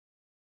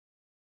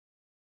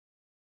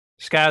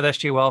Scott with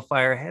SG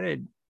Wellfire. I had a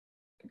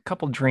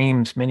couple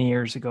dreams many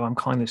years ago. I'm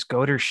calling this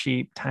goat or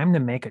sheep. Time to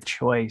make a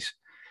choice.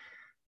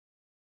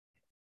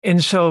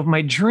 And so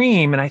my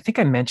dream, and I think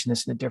I mentioned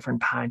this in a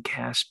different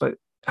podcast, but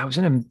I was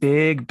in a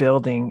big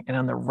building, and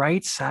on the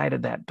right side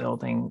of that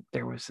building,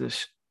 there was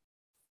this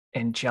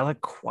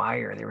angelic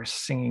choir. They were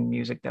singing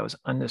music that was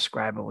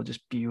undescribable,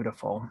 just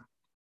beautiful.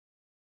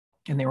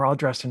 And they were all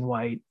dressed in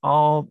white,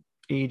 all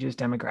ages,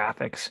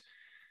 demographics,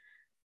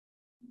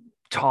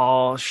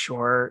 tall,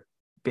 short,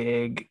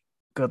 big,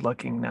 good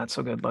looking, not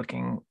so good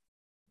looking,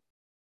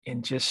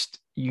 and just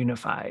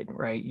unified,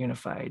 right?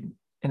 Unified.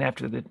 And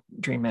after the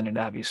dream ended,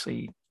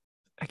 obviously,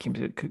 I came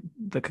to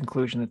the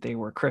conclusion that they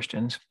were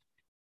Christians.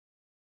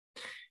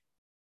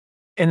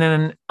 And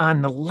then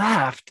on the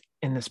left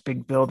in this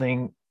big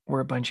building were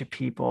a bunch of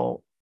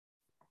people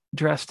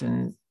dressed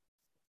in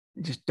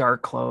just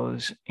dark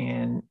clothes.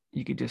 And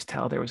you could just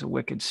tell there was a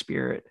wicked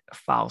spirit, a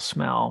foul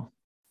smell.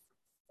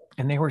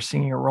 And they were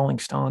singing a Rolling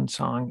Stones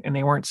song, and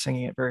they weren't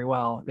singing it very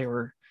well. They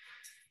were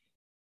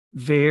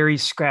very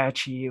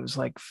scratchy. It was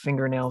like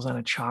fingernails on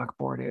a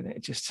chalkboard. And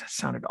it just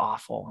sounded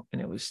awful.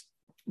 And it was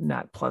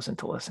not pleasant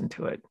to listen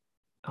to it.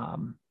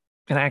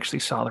 And I actually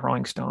saw the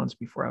Rolling Stones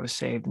before I was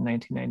saved in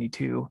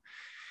 1992.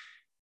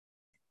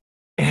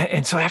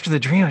 And so after the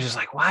dream, I was just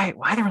like, why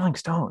the Rolling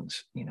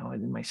Stones,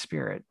 in my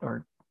spirit,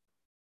 or,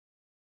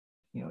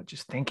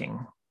 just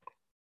thinking.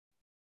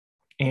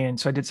 And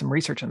so I did some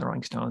research on the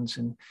Rolling Stones,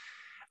 and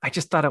I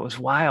just thought it was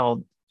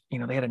wild.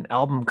 They had an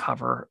album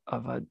cover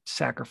of a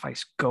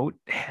sacrificed goat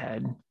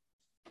head,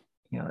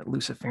 that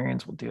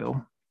Luciferians will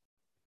do.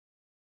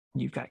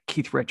 You've got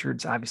Keith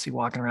Richards obviously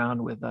walking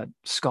around with a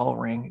skull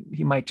ring.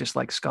 He might just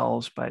like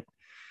skulls, but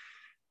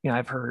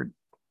I've heard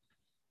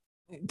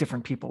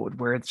different people would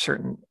wear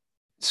certain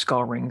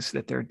skull rings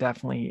that they're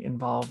definitely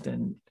involved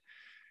in,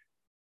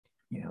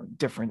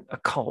 different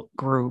occult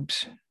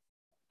groups.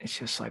 It's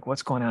just like,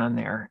 what's going on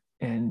there?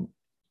 And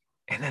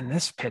then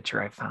this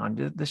picture I found,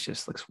 this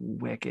just looks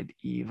wicked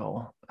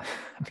evil. I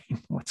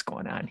mean, what's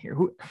going on here?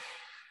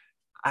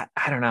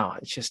 I don't know.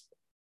 It's just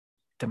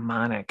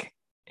demonic.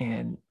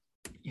 And,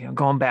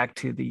 going back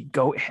to the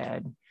goat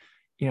head,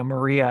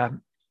 Maria,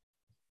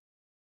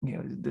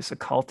 this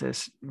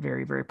occultist,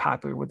 very, very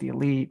popular with the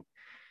elite.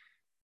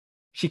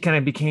 She kind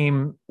of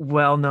became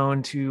well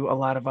known to a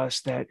lot of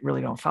us that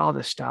really don't follow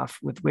this stuff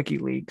with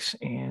WikiLeaks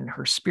and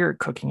her spirit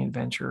cooking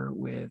adventure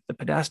with the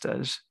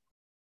Podestas.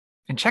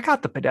 And check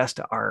out the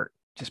Podesta art,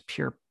 just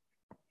pure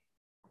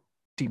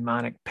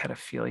demonic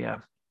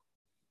pedophilia.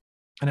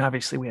 And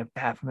obviously we have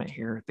Baphomet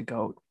here, the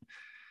goat.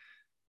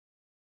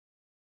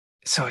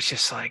 So it's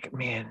just like,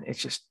 man,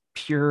 it's just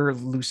pure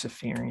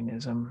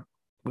Luciferianism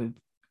with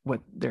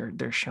what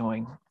they're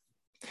showing.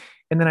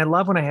 And then I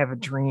love when I have a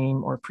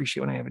dream, or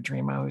appreciate when I have a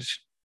dream. I always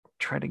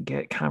try to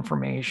get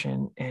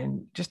confirmation.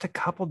 And just a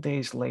couple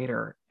days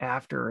later,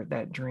 after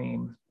that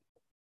dream,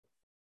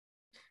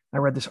 I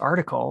read this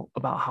article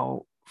about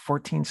how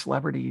 14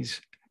 celebrities,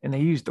 and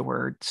they used the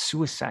word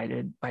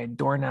suicided by a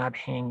doorknob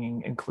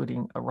hanging,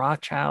 including a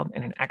Rothschild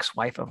and an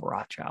ex-wife of a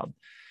Rothschild.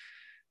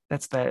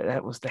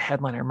 That was the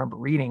headline I remember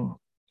reading.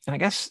 And I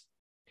guess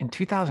in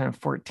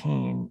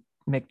 2014,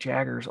 Mick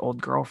Jagger's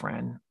old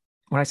girlfriend,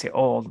 when I say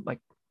old, like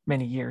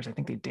many years, I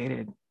think they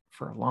dated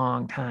for a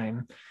long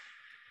time.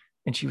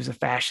 And she was a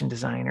fashion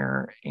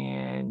designer,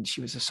 and she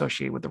was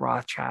associated with the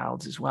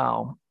Rothschilds as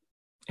well,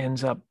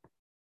 ends up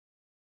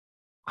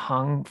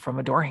hung from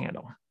a door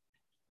handle.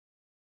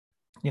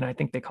 I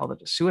think they called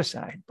it a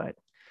suicide, but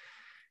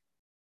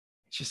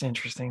it's just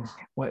interesting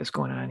what is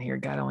going on here.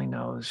 God only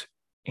knows.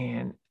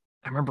 And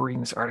I remember reading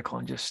this article,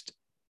 and just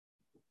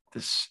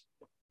this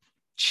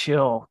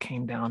chill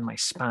came down my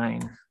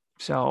spine.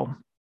 So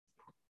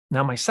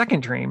now my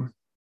second dream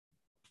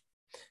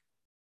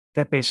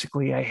that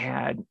basically I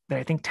had, that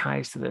I think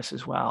ties to this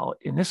as well.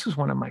 And this was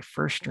one of my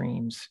first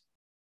dreams,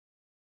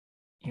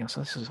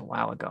 so this was a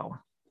while ago,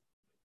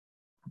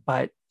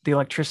 but the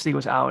electricity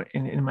was out,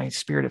 and in my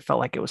spirit, it felt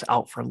like it was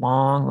out for a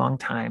long, long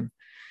time.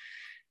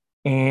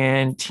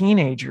 And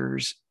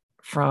teenagers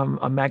from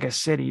a mega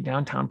city,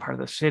 downtown part of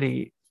the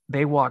city,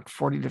 they walked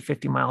 40 to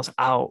 50 miles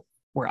out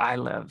where I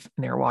live,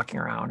 and they were walking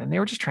around, and they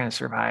were just trying to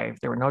survive.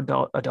 There were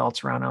no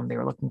adults around them. They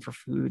were looking for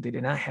food. They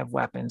did not have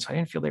weapons. So I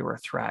didn't feel they were a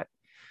threat,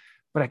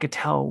 but I could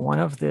tell one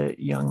of the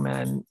young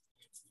men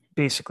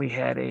basically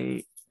had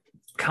a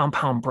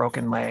compound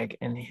broken leg,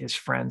 and his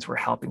friends were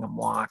helping him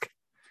walk.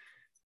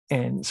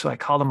 And so I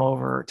called him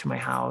over to my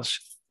house,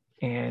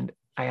 and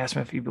I asked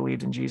him if he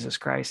believed in Jesus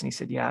Christ, and he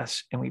said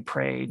yes. And we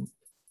prayed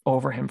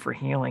over him for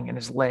healing, and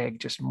his leg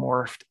just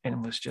morphed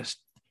and was just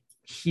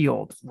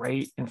healed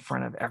right in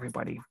front of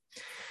everybody.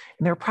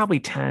 And there were probably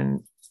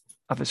 10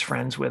 of his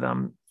friends with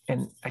him.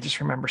 And I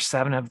just remember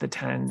 7 of the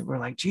 10 were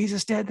like,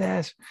 Jesus did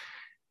this,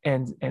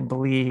 and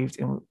believed,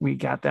 and we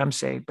got them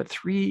saved. But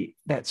three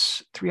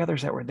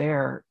others that were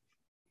there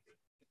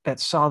that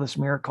saw this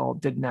miracle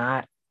did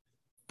not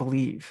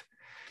believe.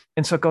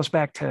 And so it goes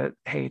back to,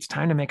 hey, it's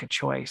time to make a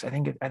choice. I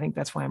think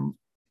that's why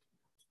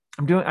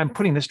I'm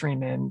putting this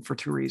dream in for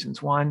 2 reasons.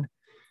 One,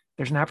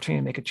 there's an opportunity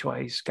to make a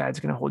choice.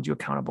 God's going to hold you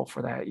accountable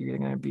for that. You're either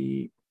going to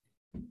be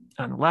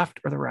on the left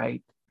or the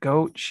right,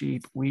 goat,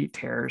 sheep, wheat,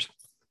 tares.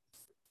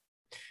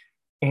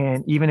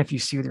 And even if you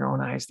see with your own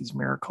eyes these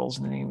miracles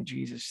in the name of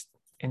Jesus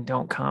and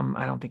don't come,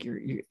 I don't think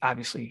you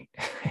obviously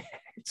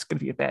it's going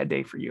to be a bad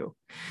day for you.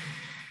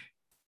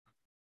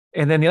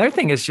 And then the other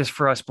thing is just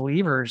for us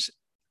believers,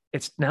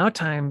 it's now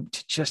time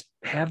to just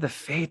have the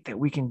faith that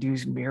we can do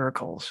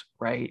miracles,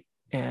 right?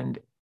 And,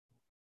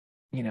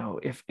 you know,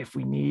 if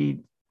we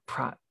need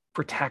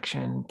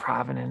protection,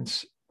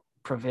 providence,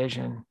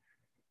 provision,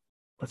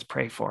 let's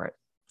pray for it.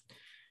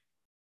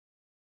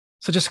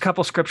 So just a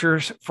couple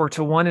scriptures. For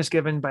to one is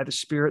given by the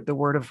Spirit the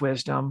word of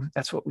wisdom.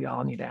 That's what we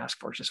all need to ask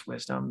for, just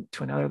wisdom.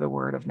 To another, the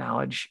word of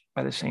knowledge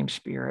by the same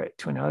Spirit.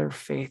 To another,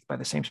 faith by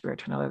the same Spirit.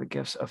 To another, the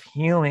gifts of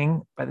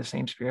healing by the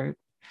same Spirit.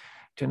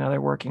 To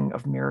another, working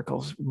of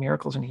miracles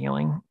and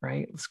healing,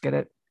 right? Let's get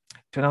it.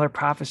 To another,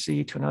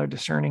 prophecy. To another,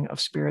 discerning of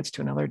spirits.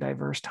 To another,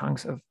 diverse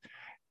kinds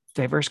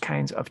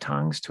of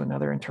tongues. To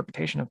another,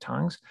 interpretation of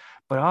tongues.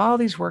 But all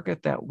these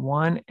worketh that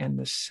one and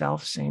the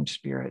self same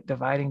Spirit,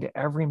 dividing to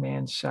every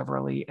man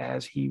severally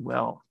as he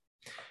will.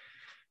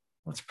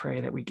 Let's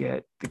pray that we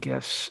get the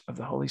gifts of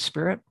the Holy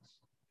Spirit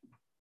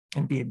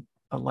and be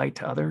a light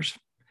to others.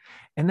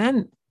 And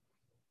then,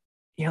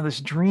 you know, this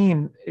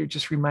dream, it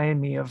just reminded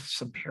me of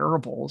some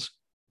parables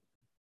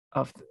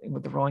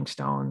with the Rolling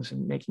Stones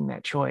and making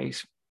that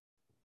choice.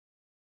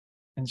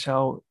 And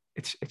so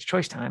it's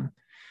choice time.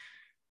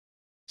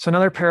 So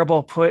another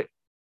parable put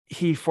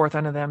he forth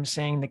unto them,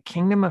 saying, the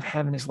kingdom of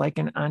heaven is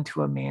likened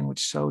unto a man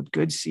which sowed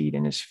good seed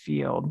in his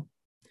field.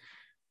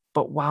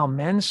 But while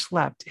men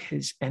slept,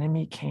 his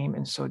enemy came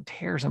and sowed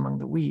tares among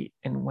the wheat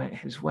and went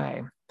his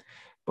way.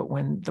 But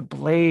when the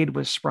blade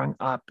was sprung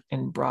up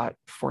and brought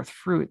forth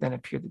fruit, then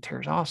appeared the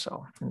tares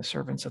also. And the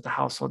servants of the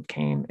household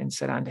came and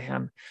said unto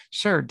him,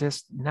 Sir,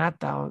 didst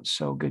not thou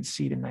sow good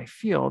seed in thy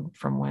field?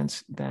 From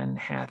whence then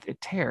hath it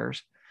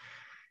tares?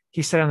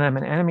 He said unto them,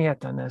 an enemy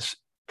hath done this.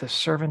 The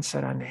servant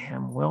said unto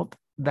him, wilt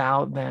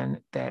thou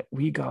then that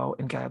we go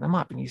and gather them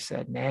up? And he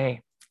said,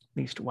 nay,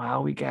 least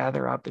while we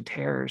gather up the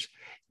tares,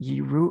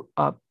 ye root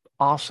up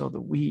also the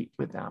wheat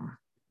with them.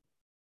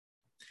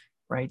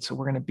 Right? So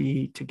we're going to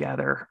be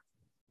together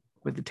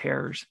with the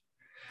tares.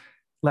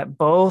 Let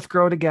both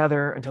grow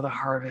together until the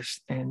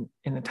harvest. And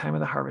in the time of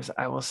the harvest,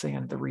 I will say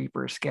unto the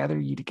reapers, gather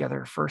ye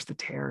together first the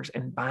tares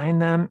and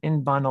bind them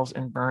in bundles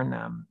and burn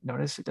them.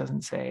 Notice it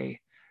doesn't say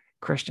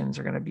Christians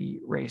are going to be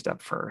raised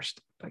up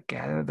first, but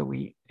gather the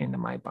wheat into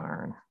my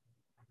barn.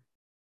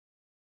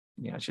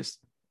 You know, it's just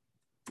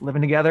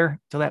living together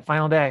till that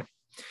final day.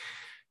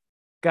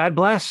 God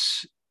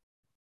bless.